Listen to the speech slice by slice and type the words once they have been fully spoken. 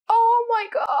my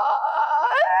god!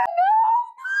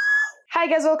 Hi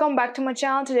guys, welcome back to my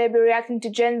channel. Today I'll be reacting to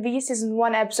Gen V Season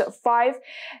 1 Episode 5.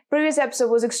 Previous episode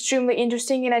was extremely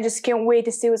interesting and I just can't wait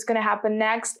to see what's gonna happen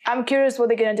next. I'm curious what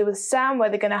they're gonna do with Sam, where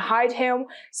they're gonna hide him.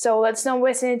 So let's not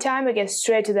waste any time and get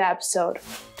straight to the episode.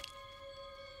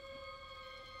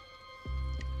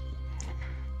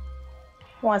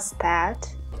 What's that?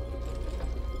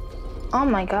 Oh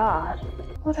my god.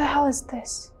 What the hell is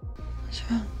this? What's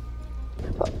wrong?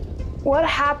 What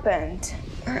happened?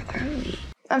 Where are we?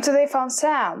 Until they found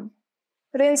Sam.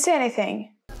 They didn't say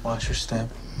anything. Watch your step.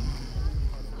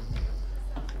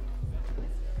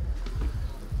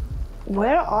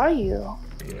 Where are you?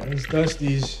 Yeah, it's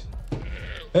Dusty's.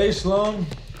 Hey, Sloan.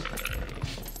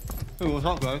 Hey, what's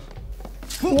up, guys?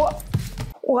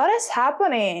 What is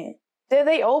happening? Did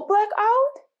they all black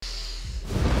out?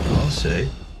 I'll say.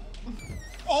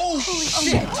 Oh,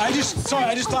 shit! I just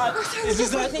thought,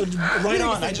 is that right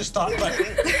on? I just thought, but...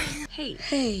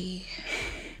 Hey.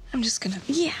 I'm just gonna...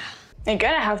 Yeah. You're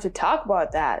gonna have to talk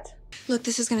about that. Look,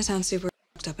 this is gonna sound super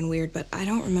up and weird, but I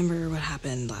don't remember what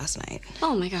happened last night.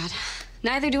 Oh my god.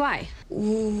 Neither do I.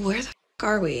 Where the f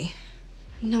are we?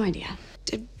 No idea.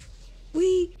 Did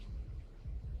we...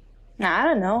 I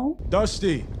don't know.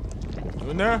 Dusty, you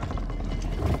in there?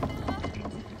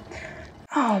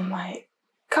 Oh my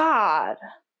god.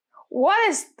 What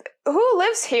is... Who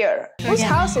lives here? Whose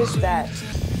house is that?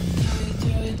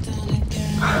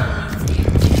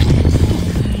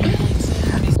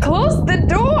 Close the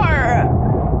door!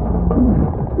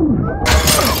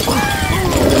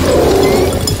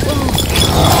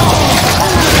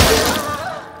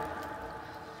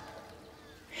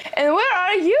 And where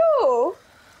are you?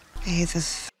 I hate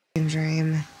this f***ing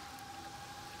dream.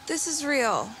 This is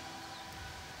real.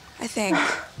 I think.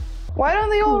 Why don't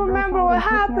they all remember what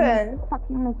happened?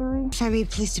 Find me a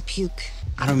place to puke.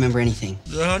 I don't remember anything.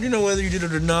 How do you know whether you did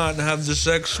it or not and have the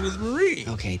sex with Marie?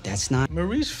 Okay, that's not...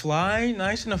 Marie's fly,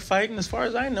 nice in a fight, and as far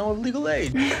as I know, of legal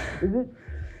age. Is it?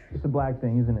 It's a black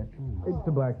thing, isn't it? It's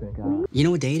a black thing. You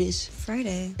know what day it is?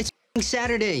 Friday. It's f***ing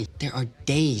Saturday. There are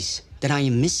days that I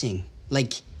am missing.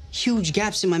 Like, huge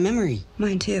gaps in my memory.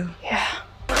 Mine too. Yeah.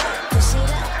 What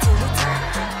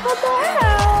the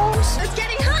hell? It's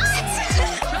getting hot!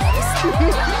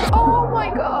 Oh my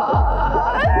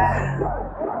god!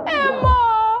 Emma!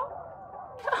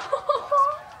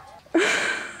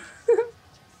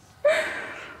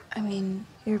 I mean,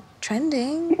 you're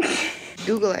trending.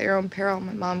 Google at your own peril.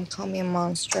 My mom called me a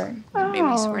monster. And made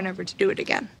me swear never to do it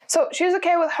again. So she's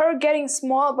okay with her getting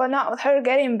small, but not with her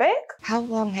getting big? How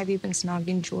long have you been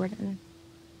snogging Jordan?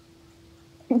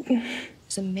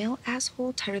 Is a male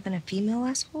asshole tighter than a female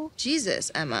asshole? Jesus,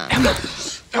 Emma.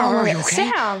 Are you okay?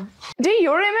 Sam, do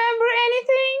you remember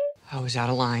anything? I was out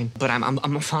of line, but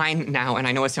I'm fine now, and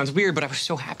I know it sounds weird, but I was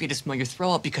so happy to smell your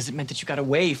throw up because it meant that you got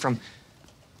away from...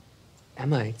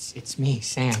 Emma, it's me,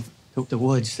 Sam. The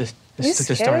woods, the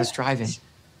Stardust Drive-In.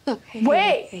 Look, hey,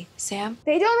 Wait. hey, Sam?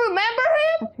 They don't remember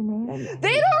him? What's your name?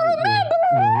 They don't remember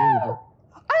him!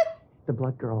 The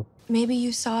blood girl. Maybe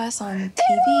you saw us on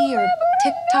TV or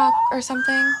TikTok or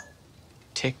something?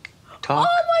 TikTok? Oh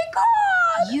my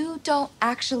god! You don't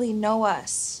actually know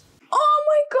us. Oh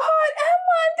my god,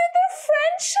 Emma, did their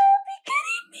friendship? Are you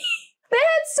kidding me? They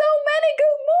had so many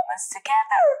good moments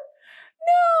together.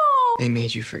 No! They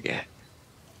made you forget.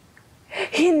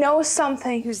 He knows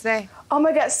something. Who's they? Oh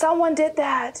my god, someone did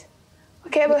that.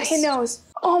 Okay, but he knows.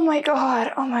 Oh my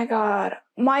god, oh my god.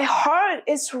 My heart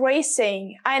is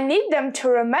racing. I need them to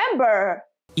remember.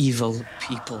 Evil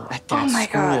people at that my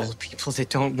school. God. People that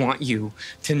don't want you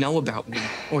to know about me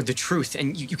or the truth.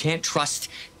 And you can't trust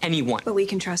anyone. But we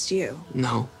can trust you.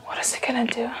 No. What is he gonna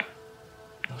do?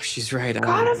 Oh, she's right.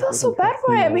 God, I feel so bad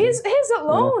for him. He's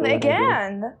alone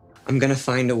again. I'm gonna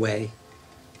find a way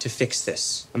to fix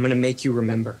this. I'm gonna make you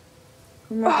remember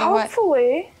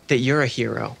Hopefully. that you're a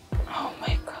hero. Oh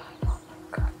my god. Oh my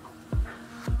god.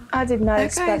 I did not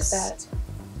expect that.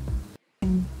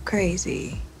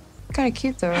 Crazy. Kind of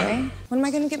cute though, right? When am I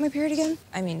gonna get my period again?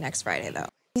 I mean, next Friday though.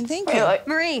 Thank you. Like,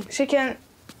 Marie! she can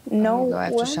know I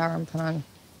have to when? shower and put on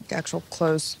actual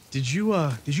clothes. Did you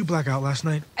black out last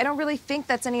night? I don't really think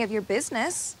that's any of your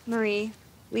business. Marie,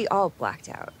 we all blacked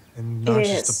out. And not It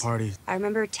just is. the party. I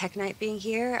remember Tech Night being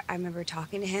here. I remember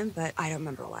talking to him, but I don't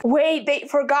remember what. Wait, they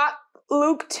forgot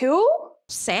Luke too?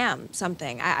 Sam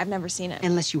something. I've never seen it.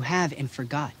 Unless you have and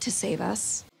forgot. To save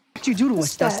us. What'd you do to us,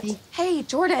 What's that? Dusty? Hey,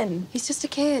 Jordan, he's just a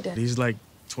kid. He's like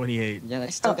 28. Yeah, I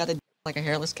still got a like a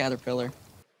hairless caterpillar.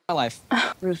 My life.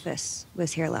 Rufus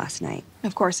was here last night.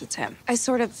 Of course it's him. I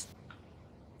sort of...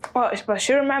 Well, but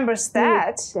she remembers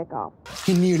that.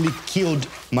 He nearly killed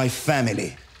my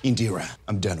family. Indira,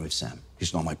 I'm done with Sam.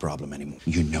 He's not my problem anymore.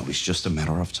 You know, it's just a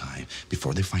matter of time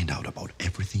before they find out about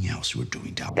everything else we're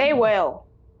doing down They will.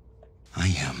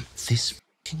 I am this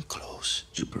f***ing close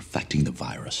to perfecting the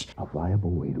virus. A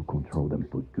viable way to control them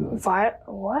for good.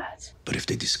 What? But if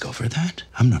they discover that,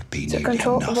 I'm not paying nearly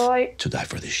enough like... to die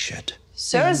for this shit.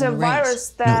 So there's a virus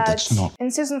that... No, that's not... In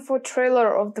season 4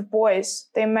 trailer of The Boys,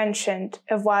 they mentioned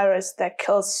a virus that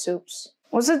kills soups.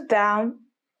 Was it them?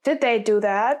 Did they do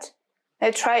that?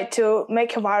 They tried to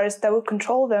make a virus that would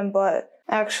control them, but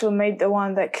actually made the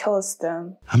one that kills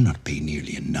them. I'm not paid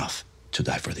nearly enough to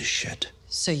die for this shit.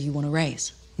 So you want to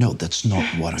raise? No, that's not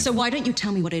what I... So why don't you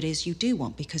tell me what it is you do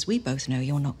want? Because we both know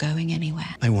you're not going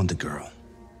anywhere. I want the girl.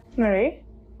 Marie?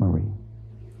 Marie.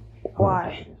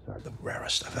 Why? The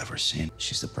rarest I've ever seen.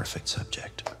 She's the perfect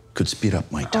subject. Could speed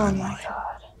up my Oh my timeline.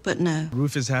 god. But no.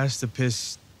 Rufus has to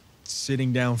piss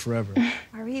sitting down forever. Why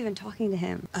are we even talking to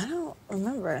him? I don't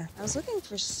remember. I was looking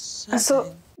for something.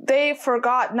 So they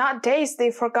forgot,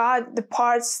 they forgot the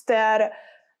parts that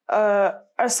are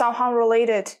somehow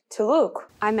related to Luke.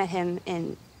 I met him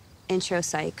in intro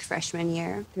psych freshman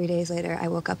year. 3 days later, I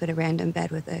woke up in a random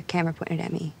bed with a camera pointed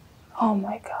at me. Oh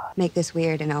my god. Make this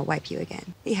weird and I'll wipe you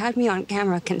again. He had me on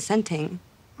camera consenting.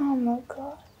 Oh my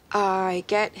god. I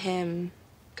get him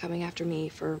coming after me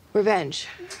for revenge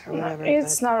or whatever.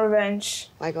 It's not revenge.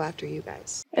 Why go after you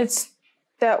guys? It's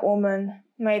that woman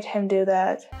made him do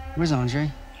that. Where's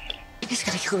Andre? He's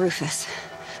gonna kill Rufus.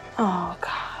 Oh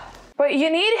god. But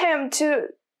you need him to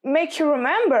make you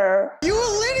remember. You were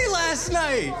litty last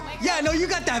night. Yeah, no, you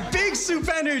got that big soup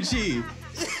energy.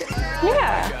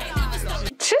 Yeah.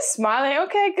 She's smiling.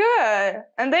 Okay, good.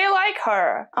 And they like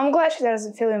her. I'm glad she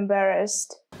doesn't feel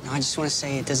embarrassed. No, I just want to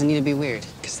say it doesn't need to be weird,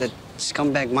 because that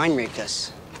scumbag mind raped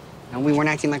us. And we weren't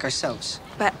acting like ourselves.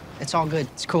 But it's all good.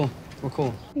 It's cool. We're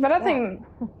cool. But I think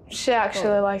she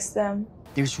actually likes them.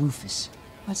 There's Rufus.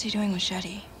 What's he doing with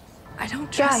Shetty? I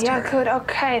don't Yeah, trust her. good.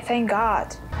 Okay, thank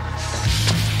God.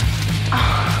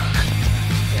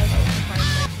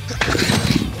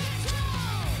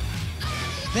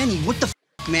 Benny, what the f,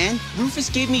 man? Rufus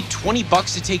gave me 20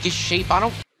 bucks to take his shape. I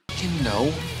don't f***ing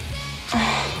know.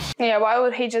 Yeah, why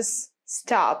would he just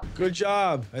stop? Good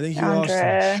job. I think you lost him.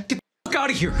 Andre. Get the f*** out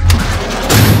of here.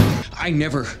 I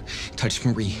never touched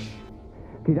Marie.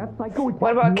 Okay, that's like going.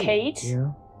 What about Cate?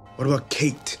 Yeah. What about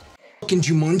Cate? Fucking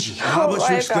Jumanji. How about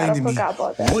you explain I to me forgot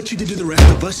about that. what you did to the rest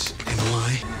of us and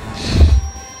why?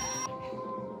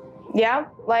 Yeah,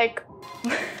 like...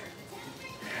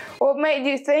 What made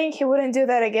you think he wouldn't do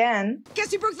that again?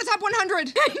 Guess you broke the top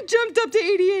 100. I jumped up to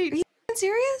 88. Are you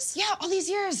serious? Yeah, all these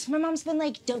years. My mom's been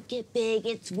like, don't get big,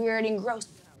 it's weird and gross.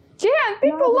 Yeah, and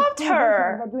people loved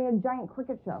her. Doing a giant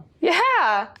cricket show.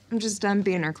 Yeah. I'm just done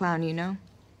being her clown, you know?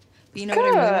 But you know what I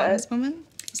really want in this Good. moment?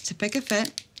 Is to pick a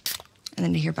fit and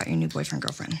then to hear about your new boyfriend,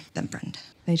 girlfriend, then friend.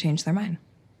 They changed their mind.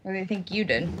 Or they think you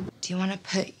did. Do you want to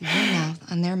put your mouth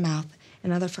on their mouth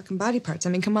and other fucking body parts? I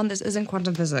mean, come on, this isn't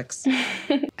quantum physics.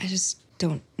 I just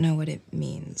don't know what it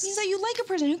means. It means that you like a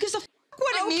person. Who gives a f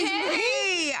what it means?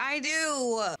 Okay, I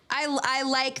do. I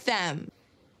like them.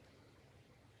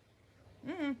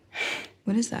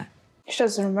 What is that? She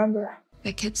doesn't remember.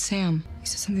 That kid Sam. He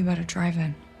said something about a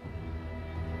drive-in.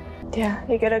 Yeah,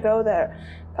 you gotta go there.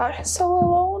 God, he's so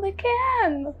alone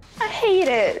again. I hate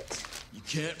it. You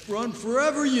can't run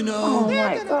forever, you know. Oh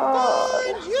my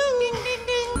god.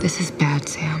 This is bad,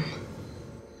 Sam.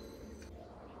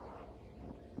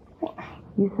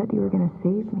 You said you were gonna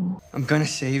save me. I'm gonna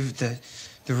save the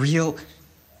real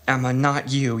Emma, not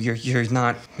you. You're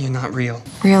not real.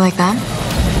 Real like that?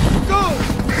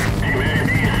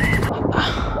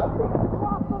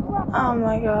 Oh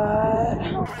my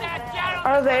god.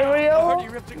 Are they real?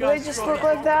 Do they just look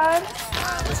like that?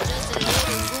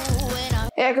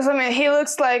 Yeah, because I mean, he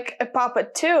looks like a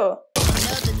puppet too.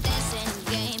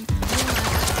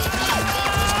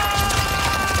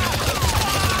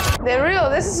 They're real.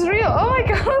 This is real. Oh my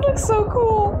god, it looks so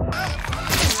cool.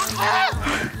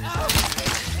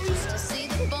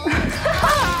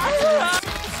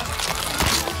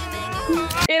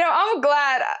 You know, I'm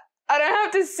glad I don't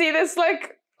have to see this,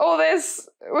 like, all this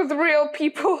with real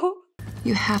people.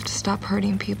 You have to stop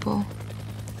hurting people.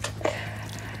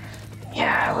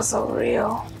 Yeah, it was so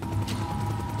real.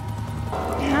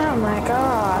 Oh my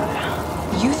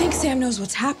god. You think Sam knows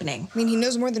what's happening? I mean, he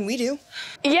knows more than we do.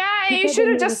 Yeah, you should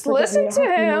have just listened to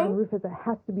him. Rufus, it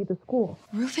has to be the school.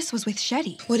 Rufus was with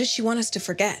Shetty. What does she want us to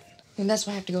forget? And that's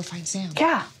why I have to go find Sam.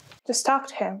 Yeah, just talk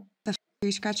to him. Are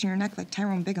you scratching your neck like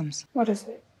Tyrone Biggums? What is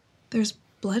it? There's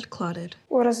blood clotted.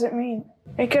 What does it mean?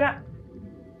 It cannot...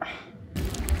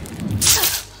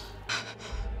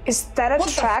 Is that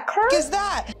a tracker? What is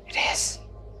that? It is.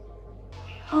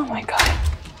 Oh my god.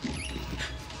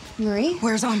 Marie?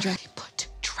 Where's Andre? He put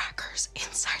trackers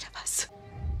inside of us.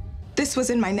 This was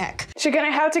in my neck. She's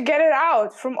gonna have to get it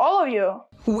out from all of you.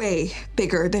 Way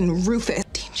bigger than Rufus.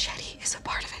 Dean Shetty is a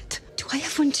part of it. Do I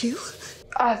have one too?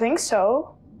 I think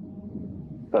so.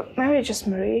 But maybe just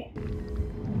Marie.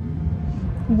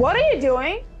 What are you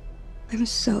doing? I'm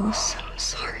so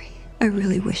sorry. I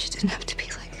really wish it didn't have to be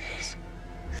like this.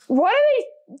 What did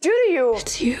they do to you?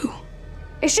 It's you.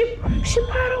 Is she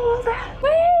part of all that?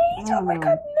 Wait! Oh my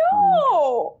god,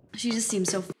 no! She just seemed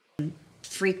so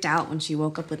freaked out when she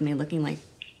woke up with me looking like...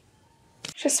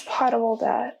 She's part of all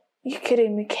that. You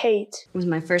kidding me, Cate? It was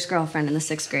my first girlfriend in the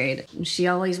 6th grade. She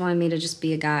always wanted me to just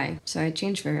be a guy, so I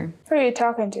changed for her. Who are you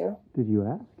talking to? Did you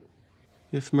ask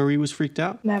if Marie was freaked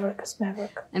out? Maverick is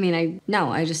Maverick. I mean,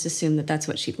 I just assumed that that's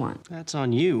what she'd want. That's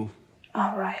on you.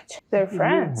 All right. They're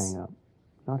friends. Hang up,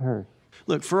 not her.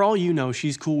 Look, for all you know,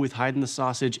 she's cool with hiding the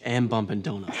sausage and bumping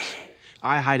donuts.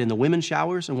 I hide in the women's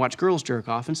showers and watch girls jerk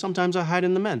off, and sometimes I hide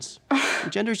in the men's.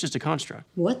 Gender's just a construct.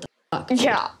 What the fuck?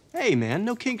 Yeah. Hey, man,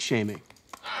 no kink shaming.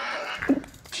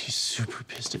 She's super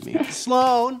pissed at me.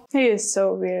 Sloan! He is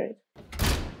so weird.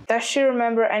 Does she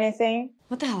remember anything?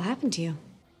 What the hell happened to you?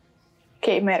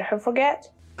 Cate made her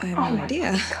forget. I have no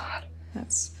idea. God.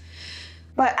 That's...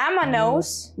 But Emma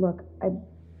knows. Look, I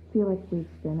feel like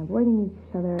we've been avoiding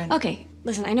each other. Okay,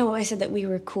 listen, I know I said that we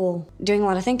were cool, doing a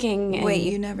lot of thinking, and... Wait,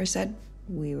 you never said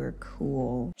we were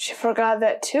cool. She forgot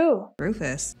that too.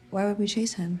 Rufus, why would we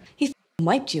chase him? He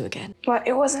wiped you again. But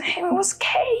it wasn't him, it was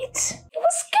Cate. It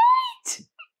was Cate!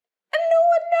 And no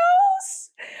one knows!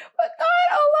 But God,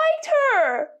 I liked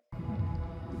her!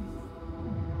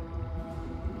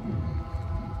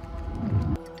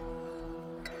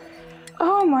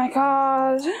 Oh my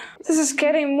god. This is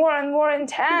getting more and more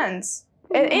intense.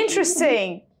 And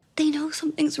interesting. They know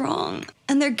something's wrong,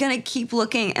 and they're gonna keep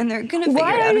looking, and they're gonna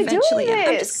Why figure it are out you eventually. doing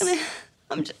And this?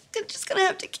 I'm just gonna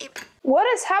have to keep. What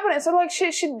is happening? So like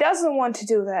she doesn't want to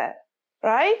do that,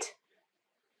 right?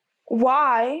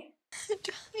 Why?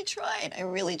 I tried. I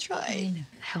really tried.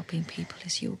 Helping people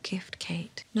is your gift,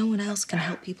 Cate. No one else can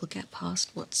help people get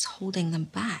past what's holding them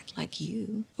back, like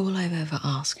you. All I've ever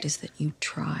asked is that you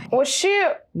try. Was she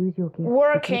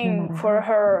working for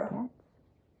her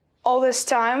all this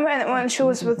time and when she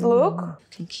was with Luke?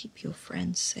 Can keep your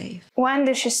friends safe. When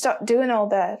did she start doing all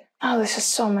that? Oh, this is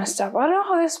so messed up. I don't know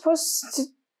how they're supposed to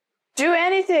do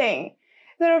anything.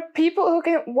 There are people who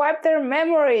can wipe their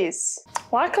memories.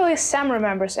 Luckily, Sam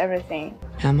remembers everything.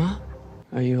 Emma,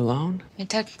 are you alone? I mean,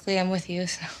 technically, I'm with you,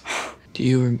 so... Do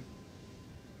you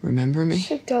remember me?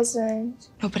 She doesn't.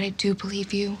 No, but I do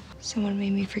believe you. Someone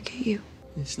made me forget you.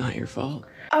 It's not your fault.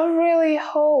 I really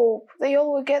hope they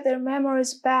all will get their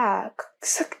memories back.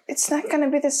 It's not gonna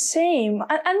be the same.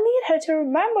 I need her to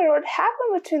remember what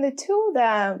happened between the two of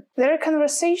them. Their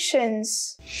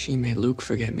conversations. She made Luke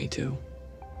forget me too.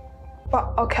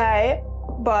 But, okay,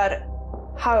 but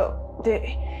how did...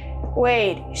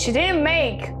 Wait, she didn't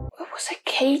make... Was it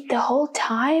Cate the whole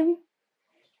time?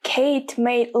 Cate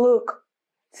made Luke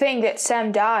think that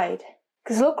Sam died.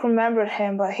 Because Luke remembered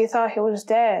him, but he thought he was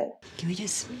dead. Can we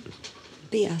just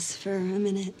be us for a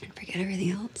minute and forget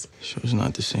everything else? Show's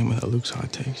not the same without Luke's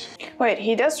hot takes. Wait,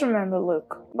 he does remember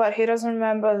Luke, but he doesn't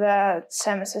remember that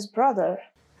Sam is his brother.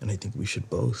 And I think we should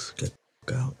both get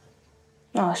out.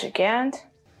 No, she can't.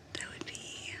 That would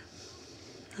be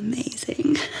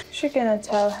amazing. She cannot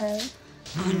tell him.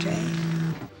 Andre.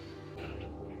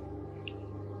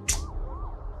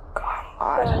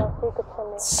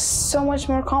 God. So much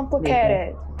more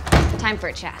complicated. Time for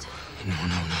a chat. No.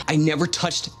 I never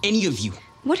touched any of you.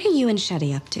 What are you and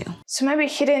Shetty up to? So maybe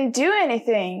he didn't do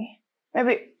anything.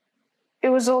 Maybe it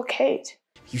was all Cate.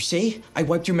 You say I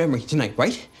wiped your memory tonight,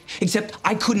 right? Except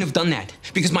I couldn't have done that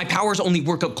because my powers only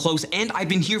work up close and I've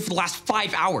been here for the last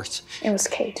 5 hours. It was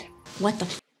Cate. What the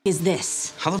is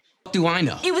this? How the do I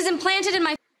know? It was implanted in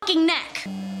my fucking neck.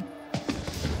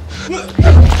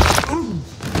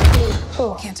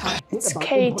 Oh, Can't talk. it's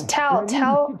Cate. Tell.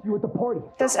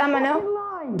 Does Emma know?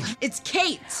 It's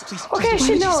Cate. Okay,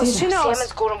 she knows. She knows. Sam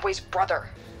is Golden Boy's brother.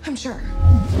 I'm sure.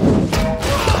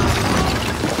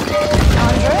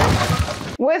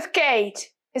 Andre? With Cate.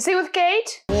 Is he with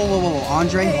Cate? Whoa.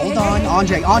 Andre, hold on.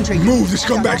 Andre. Move, the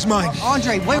scumbag's mine.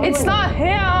 Andre, wait. It's not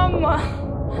him.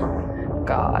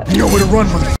 God. You know where to run,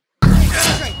 mother.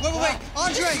 Andre, wait.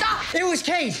 Andre. Stop. It was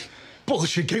Cate.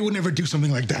 Bullshit, Kate would never do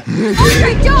something like that.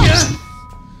 Andre, don't!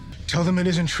 Tell them it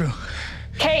isn't true.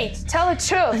 Cate, tell the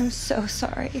truth. I'm so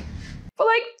sorry. But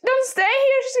like, don't stay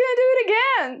here. She's gonna do it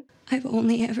again. I've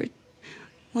only ever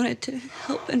wanted to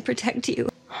help and protect you.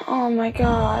 Oh my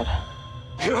God.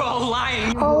 You're all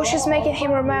lying. Oh, she's making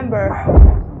him remember.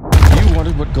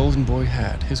 what Golden Boy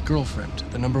had, his girlfriend,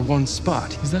 the #1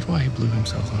 spot. Is that why he blew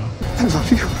himself up? I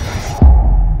love you.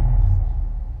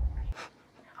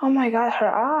 Oh my God, her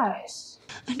eyes.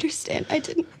 Understand, I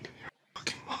didn't.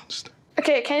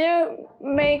 Okay, can you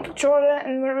make Jordan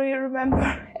and Marie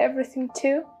remember everything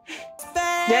too?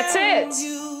 That's it.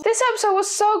 This episode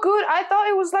was so good. I thought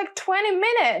it was like 20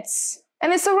 minutes.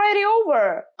 And it's already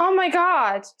over. Oh my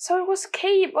God. So it was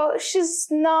Cate. Well, she's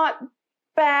not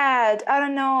bad. I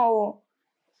don't know.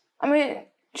 I mean,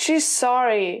 she's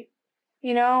sorry.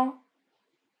 You know?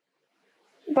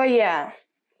 But yeah,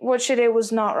 what she did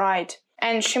was not right.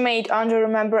 And she made Andre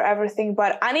remember everything.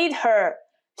 But I need her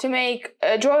to make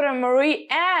Jordan, Marie,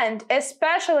 and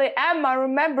especially Emma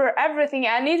remember everything.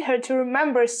 I need her to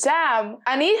remember Sam.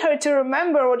 I need her to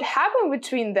remember what happened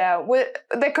between them, with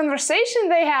the conversation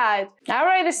they had. I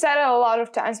already said it a lot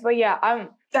of times, but yeah,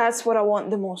 that's what I want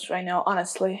the most right now,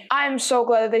 honestly. I'm so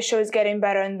glad that this show is getting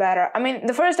better and better. I mean,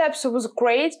 the first episode was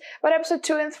great, but episode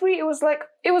 2 and 3, it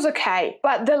was okay.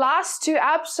 But the last 2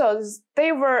 episodes,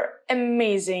 they were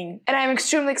amazing. And I'm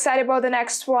extremely excited about the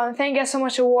next one. Thank you guys so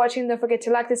much for watching. Don't forget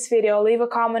to like this video, leave a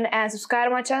comment, and subscribe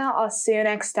to my channel. I'll see you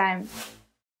next time.